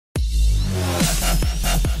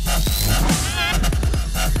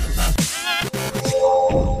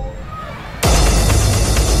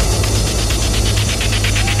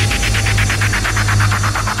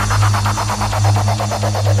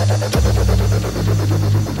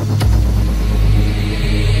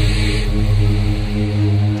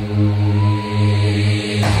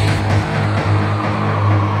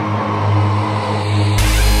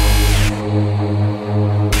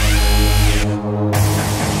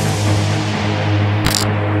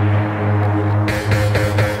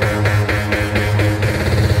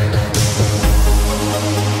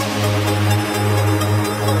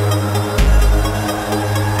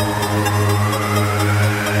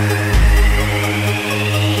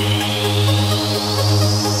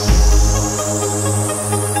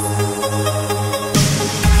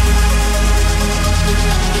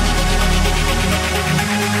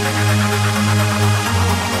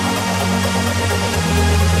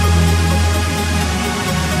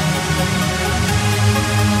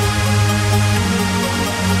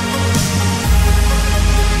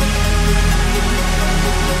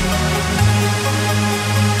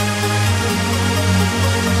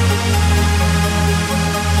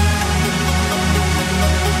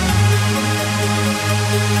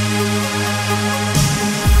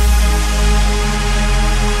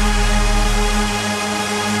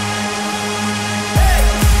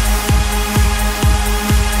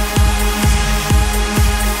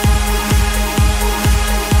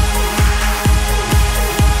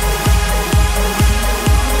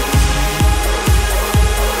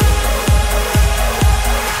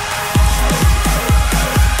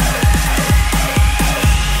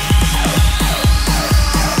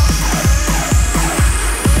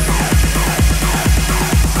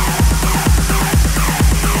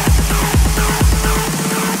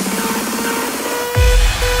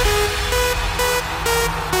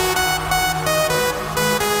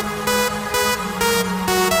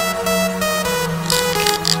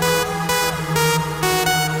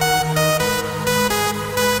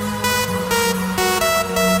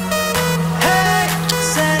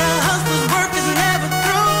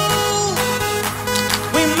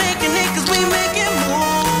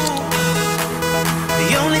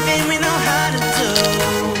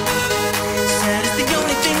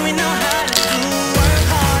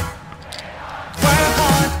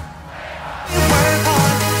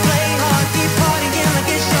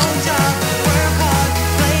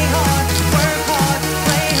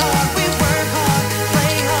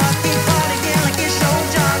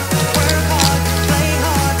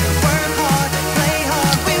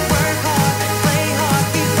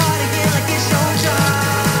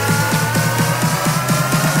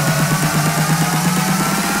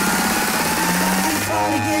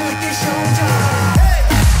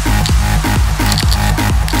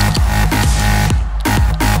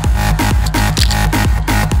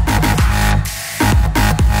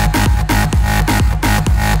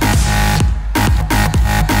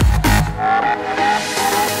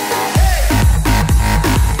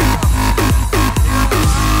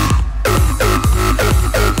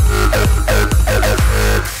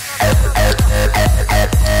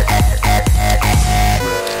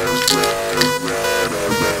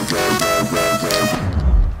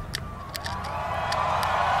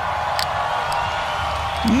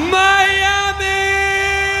Miami!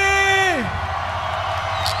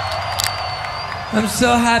 I'm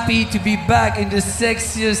so happy to be back in the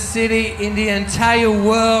sexiest city in the entire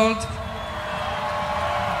world.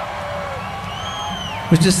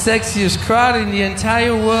 With the sexiest crowd in the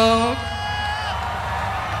entire world.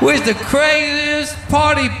 With the craziest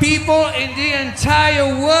party people in the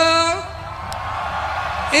entire world.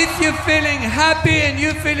 If you're feeling happy and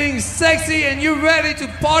you're feeling sexy and you're ready to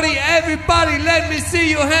party, everybody let me see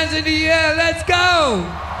your hands in the air. Let's go!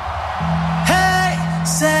 Hey,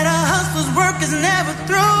 said our hustler's work is never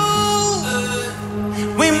through.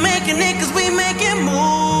 We making it cause we making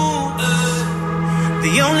moves.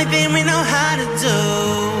 The only thing we know how to do.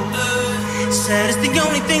 Said it's the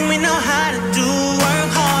only thing we know how to do.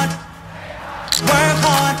 Work hard, work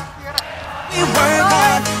hard. We work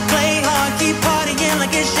hard, play hard, keep partying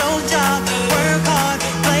like it's your job. Work hard,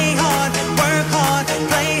 play hard, work hard,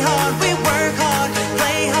 play hard. We work hard,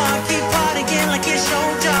 play hard, keep partying like it's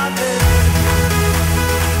your job.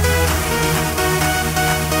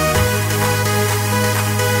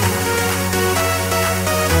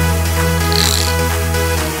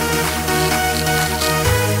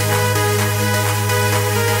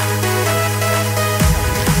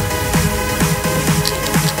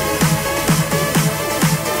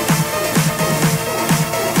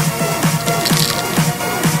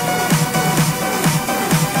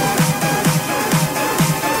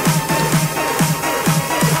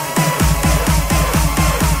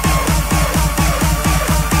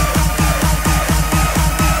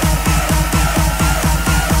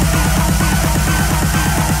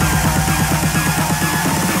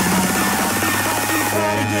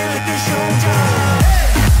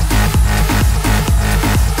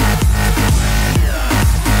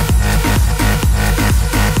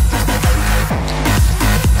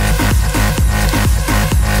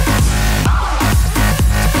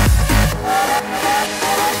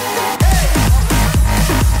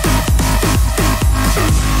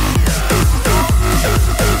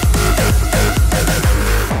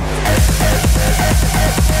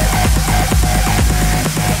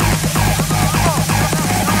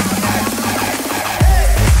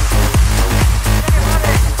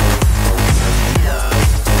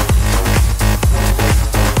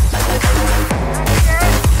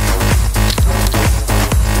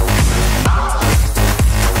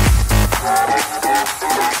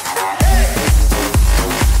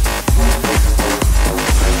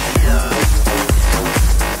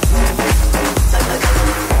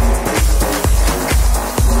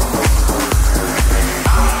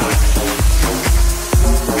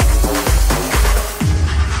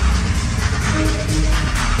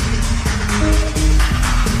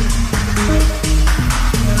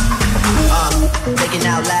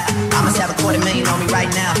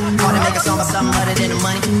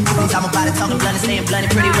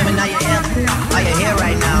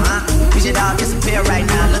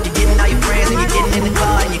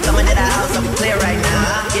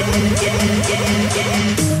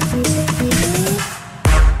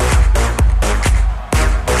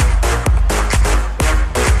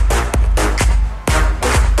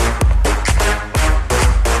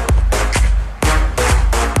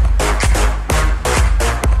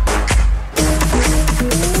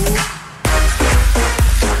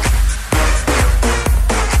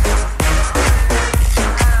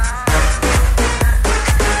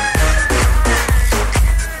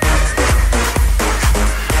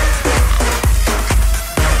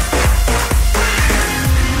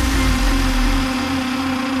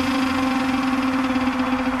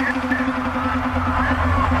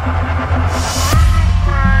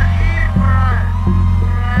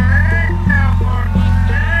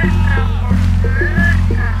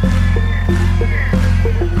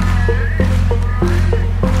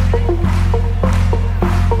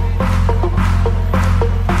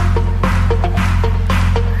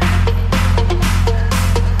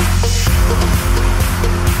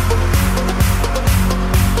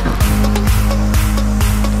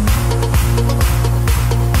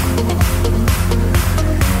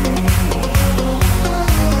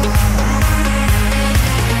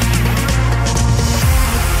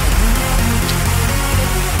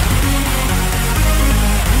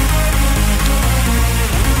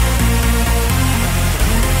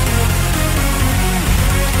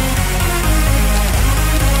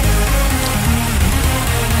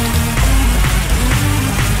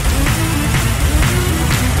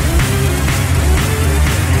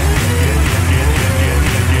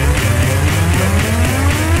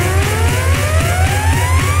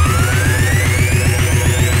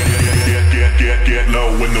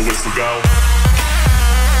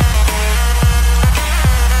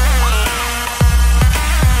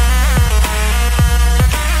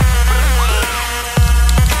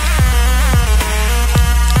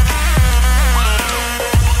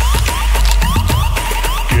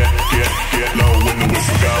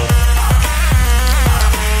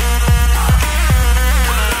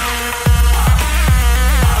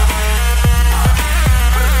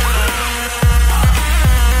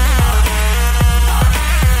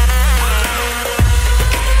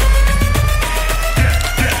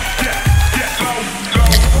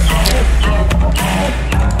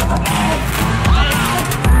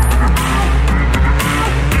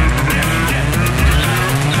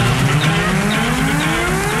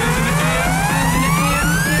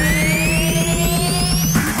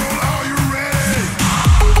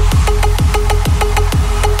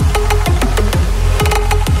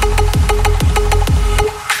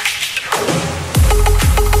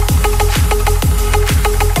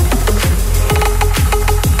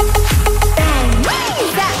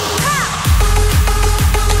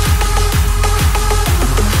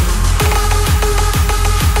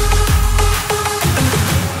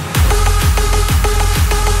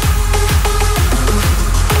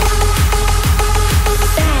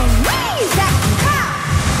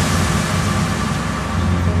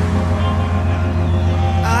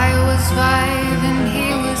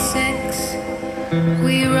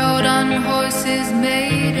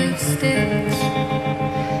 of sticks.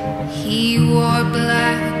 He wore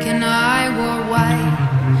black and I wore white.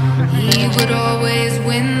 He would always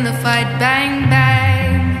win the fight. Bang,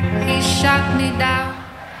 bang, he shot me down.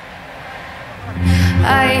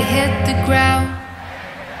 I hit the ground.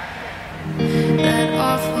 That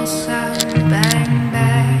awful sound. Bang,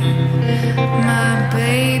 bang, my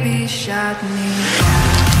baby shot me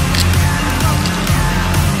down.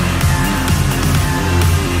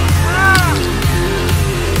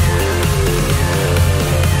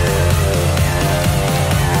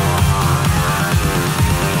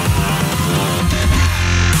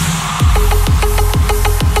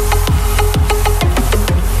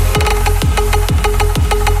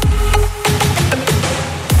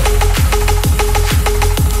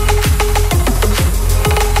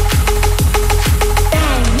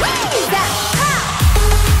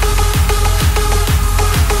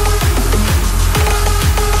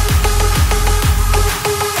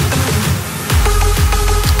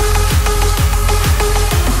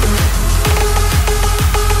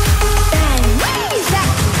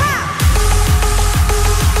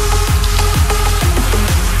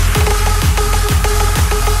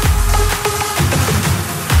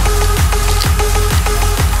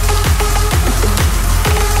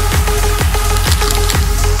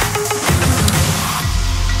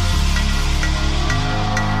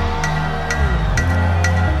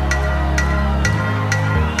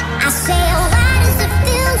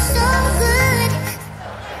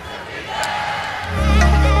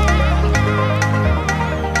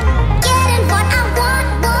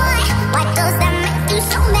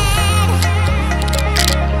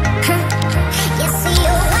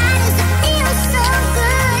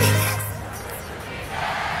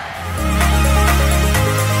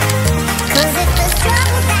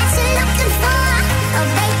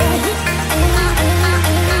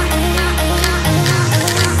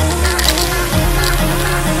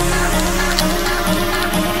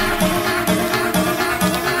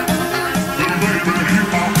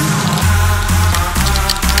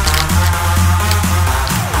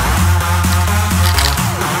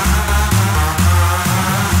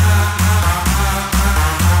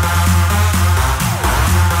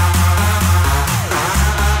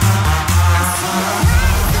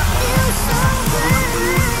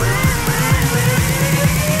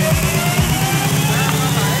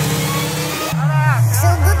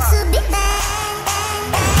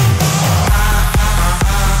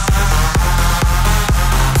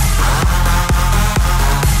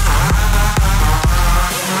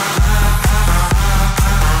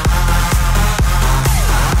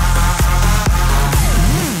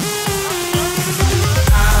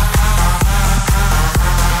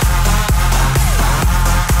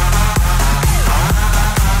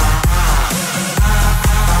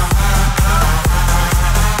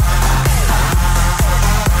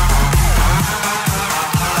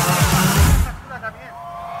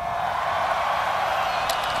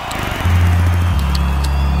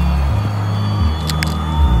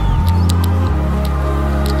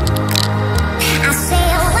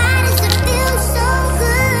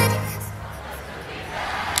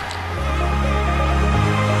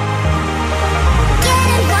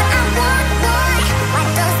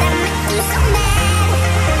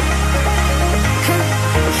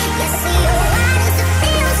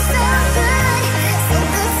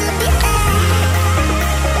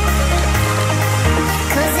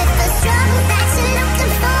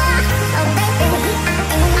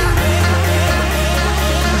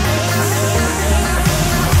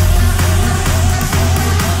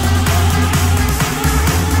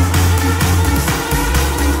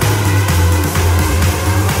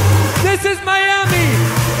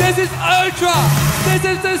 This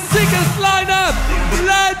is the sickest lineup.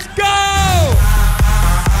 Let's go!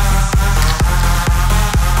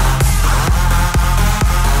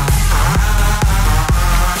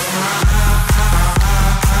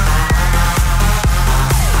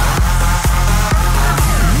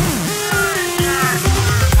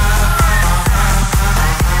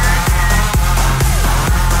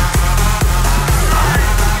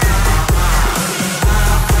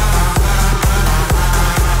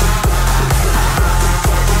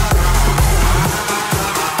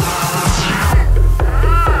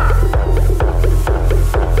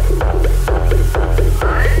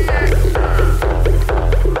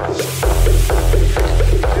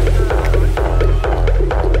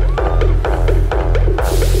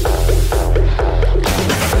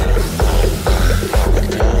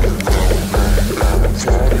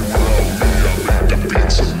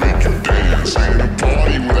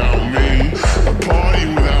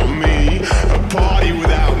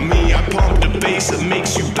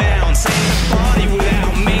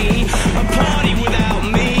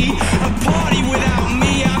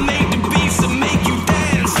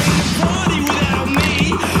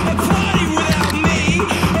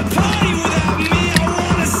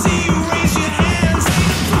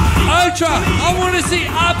 ultra. I want to see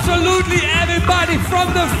absolutely everybody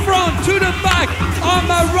from the front to the back, on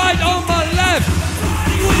my right, on my left.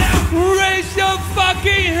 Raise your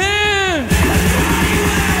fucking hand.